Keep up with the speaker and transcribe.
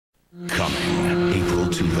Coming April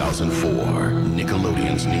 2004,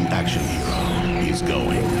 Nickelodeon's new action hero is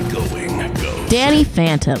going. Danny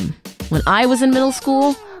Fenton. When I was in middle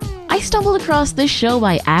school, I stumbled across this show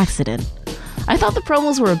by accident. I thought the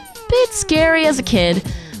promos were a bit scary as a kid,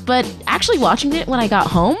 but actually watching it when I got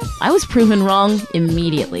home, I was proven wrong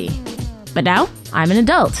immediately. But now, I'm an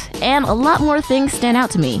adult, and a lot more things stand out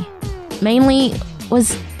to me. Mainly,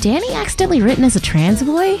 was Danny accidentally written as a trans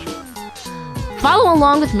boy? Follow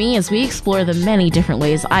along with me as we explore the many different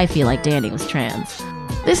ways I feel like Danny was trans.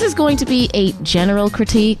 This is going to be a general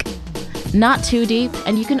critique, not too deep,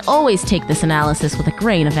 and you can always take this analysis with a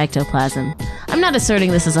grain of ectoplasm. I'm not asserting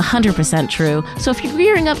this is 100% true, so if you're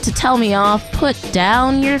gearing up to tell me off, put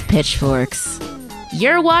down your pitchforks.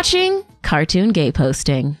 You're watching Cartoon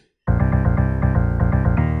GayPosting.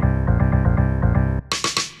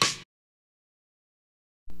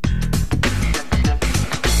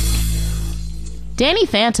 Danny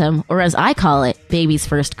Fenton, or as I call it, Baby's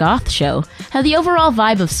First Goth Show, had the overall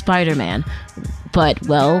vibe of Spider-Man, but,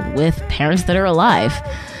 well, with parents that are alive.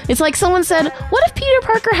 It's like someone said, what if Peter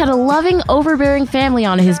Parker had a loving, overbearing family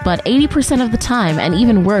on his butt 80% of the time, and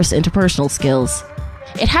even worse interpersonal skills?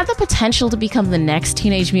 It had the potential to become the next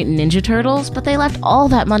Teenage Mutant Ninja Turtles, but they left all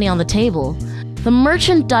that money on the table. The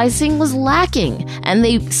merchandising was lacking, and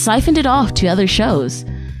they siphoned it off to other shows.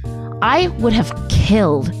 I would have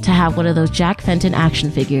killed to have one of those Jack Fenton action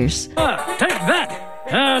figures. Take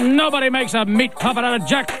that! Nobody makes a meat puppet out of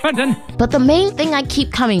Jack Fenton! But the main thing I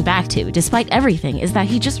keep coming back to, despite everything, is that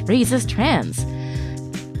he just raises trans.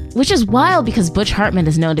 Which is wild because Butch Hartman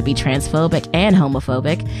is known to be transphobic and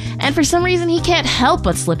homophobic, and for some reason he can't help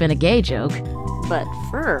but slip in a gay joke. But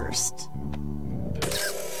first...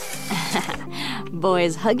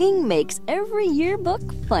 boys hugging makes every yearbook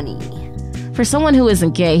funny. For someone who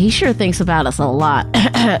isn't gay, he sure thinks about us a lot.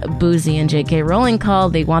 Boozy and J.K. Rowling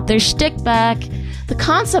called, they want their shtick back. The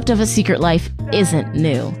concept of a secret life isn't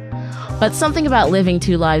new. But something about living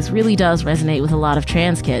two lives really does resonate with a lot of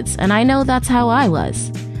trans kids, and I know that's how I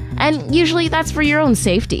was. And usually that's for your own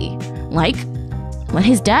safety. Like when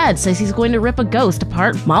his dad says he's going to rip a ghost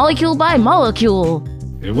apart molecule by molecule.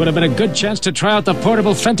 It would have been a good chance to try out the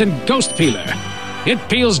portable Fenton ghost peeler. It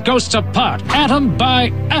peels ghosts apart, atom by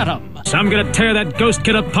atom. So I'm gonna tear that ghost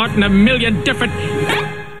kid apart in a million different...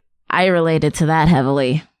 I related to that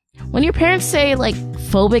heavily. When your parents say, like,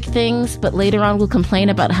 phobic things, but later on will complain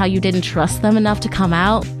about how you didn't trust them enough to come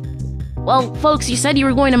out. Well, folks, you said you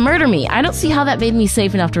were going to murder me. I don't see how that made me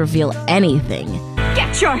safe enough to reveal anything.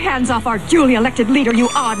 Get your hands off our duly elected leader, you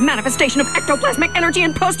odd manifestation of ectoplasmic energy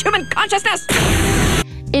and post-human consciousness!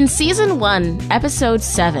 In Season 1, Episode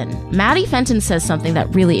 7, Maddie Fenton says something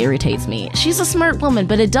that really irritates me. She's a smart woman,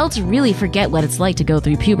 but adults really forget what it's like to go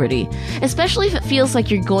through puberty, especially if it feels like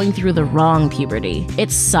you're going through the wrong puberty.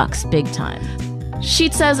 It sucks big time. She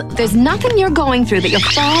says, there's nothing you're going through that your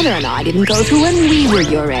father and I didn't go through when we were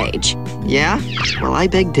your age. Yeah? Well, I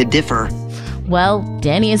beg to differ. Well,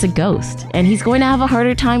 Danny is a ghost, and he's going to have a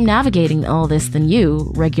harder time navigating all this than you,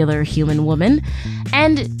 regular human woman.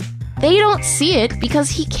 And they don't see it because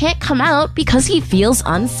he can't come out because he feels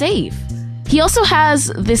unsafe. He also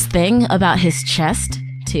has this thing about his chest,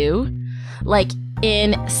 too. Like,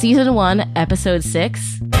 in Season 1, Episode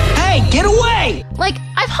 6. Hey, get away! Like,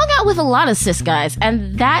 I've hung out with a lot of cis guys,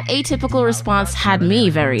 and that atypical response had me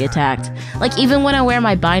very attacked. Like, even when I wear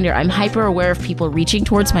my binder, I'm hyper aware of people reaching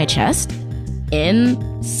towards my chest.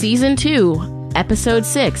 In Season 2, Episode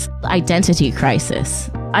 6, Identity Crisis.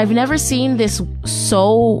 I've never seen this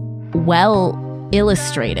so well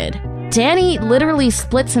illustrated. Danny literally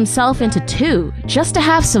splits himself into two just to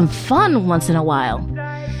have some fun once in a while.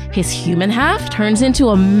 His human half turns into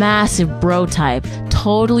a massive bro type,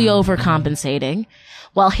 totally overcompensating,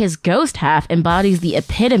 while his ghost half embodies the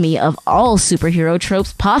epitome of all superhero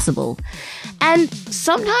tropes possible. And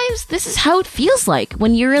sometimes this is how it feels like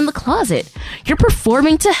when you're in the closet. You're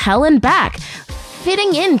performing to hell and back,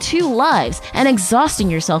 fitting in two lives and exhausting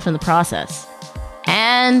yourself in the process.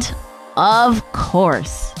 And, of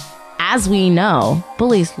course, as we know,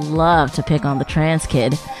 bullies love to pick on the trans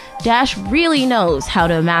kid. Dash really knows how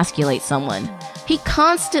to emasculate someone. He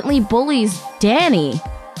constantly bullies Danny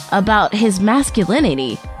about his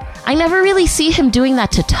masculinity. I never really see him doing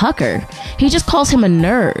that to Tucker. He just calls him a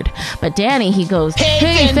nerd. But Danny, he goes,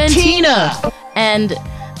 "Hey, Fentina!" And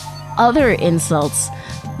other insults.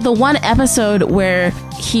 The one episode where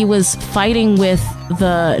he was fighting with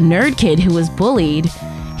the nerd kid who was bullied,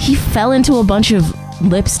 he fell into a bunch of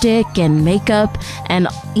lipstick and makeup and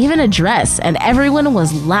even a dress, and everyone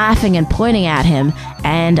was laughing and pointing at him,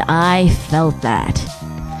 and I felt that.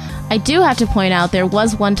 I do have to point out there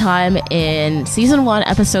was one time in Season 1,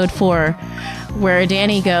 Episode 4, where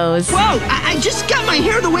Danny goes, Whoa, I just got my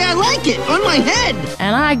hair the way I like it, on my head.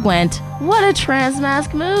 and I went, what a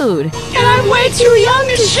transmask mood. And I'm way too young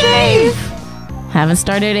to shave. Haven't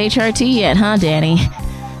started HRT yet, huh, Danny?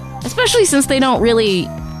 Especially since they don't really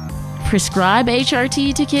prescribe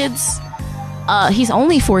HRT to kids. He's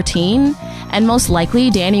only 14, and most likely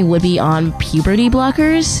Danny would be on puberty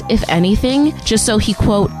blockers, if anything, just so he,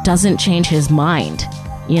 quote, doesn't change his mind,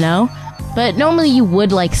 you know? But normally you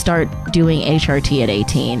would, start doing HRT at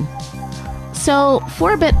 18. So,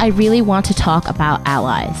 for a bit, I really want to talk about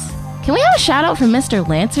allies. Can we have a shout out from Mr.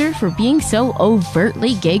 Lancer for being so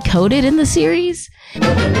overtly gay-coded in the series?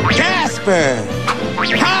 Casper!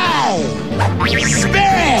 Hi!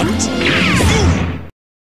 Spirit!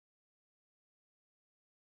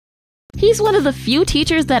 He's one of the few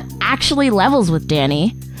teachers that actually levels with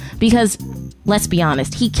Danny. Because, let's be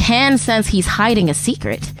honest, he can sense he's hiding a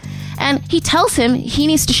secret. And he tells him he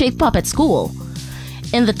needs to shape up at school.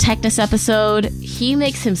 In the Technus episode, he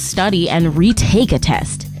makes him study and retake a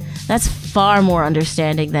test. That's far more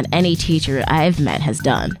understanding than any teacher I've met has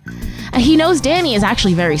done. He knows Danny is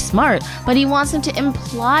actually very smart, but he wants him to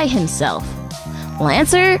imply himself.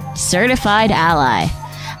 Lancer, certified ally.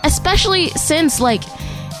 Especially since,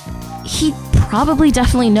 he probably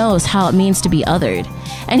definitely knows how it means to be othered.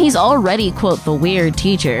 And he's already, quote, the weird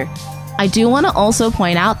teacher. I do want to also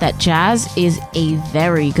point out that Jazz is a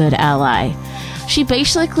very good ally. She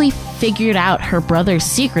basically figured out her brother's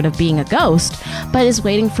secret of being a ghost, but is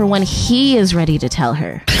waiting for when he is ready to tell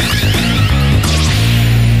her.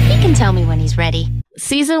 He can tell me when he's ready.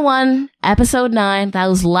 Season 1, Episode 9,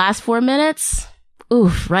 those last 4 minutes,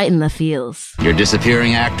 oof, right in the feels. Your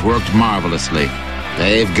disappearing act worked marvelously.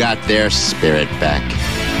 They've got their spirit back.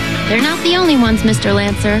 They're not the only ones, Mr.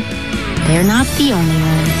 Lancer. They're not the only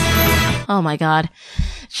ones. Oh my god.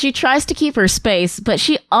 She tries to keep her space, but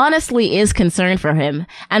she honestly is concerned for him,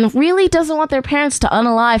 and really doesn't want their parents to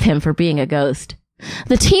unalive him for being a ghost.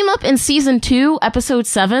 The team up in Season 2, Episode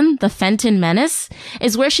 7, The Fenton Menace,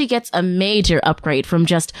 is where she gets a major upgrade from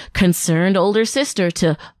just concerned older sister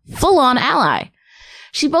to full-on ally.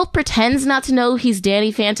 She both pretends not to know he's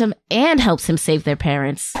Danny Phantom and helps him save their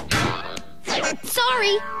parents.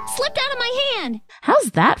 Sorry, slipped out of my hand.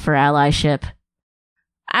 How's that for allyship?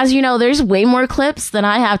 As you know, there's way more clips than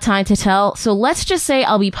I have time to tell, so let's just say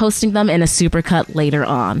I'll be posting them in a supercut later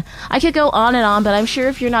on. I could go on and on, but I'm sure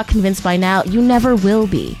if you're not convinced by now, you never will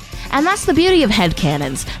be. And that's the beauty of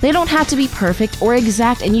headcanons. They don't have to be perfect or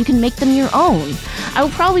exact, and you can make them your own. I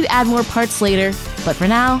will probably add more parts later, but for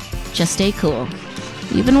now, just stay cool.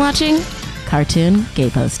 You've been watching Cartoon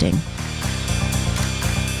GayPosting.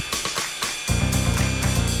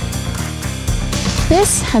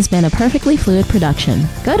 This has been a Perfectly Fluid production.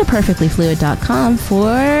 Go to perfectlyfluid.com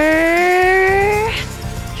for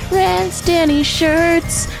Trans Danny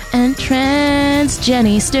shirts and Trans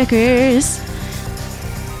Jenny stickers.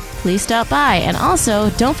 Please stop by, and also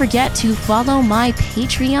don't forget to follow my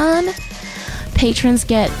Patreon. Patrons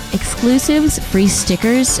get exclusives, free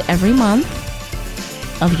stickers every month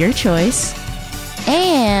of your choice,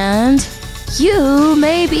 and you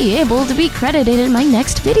may be able to be credited in my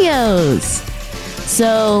next videos.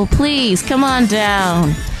 So please come on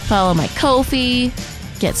down, follow my Ko-fi,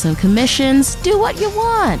 get some commissions, do what you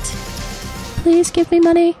want. Please give me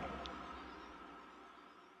money.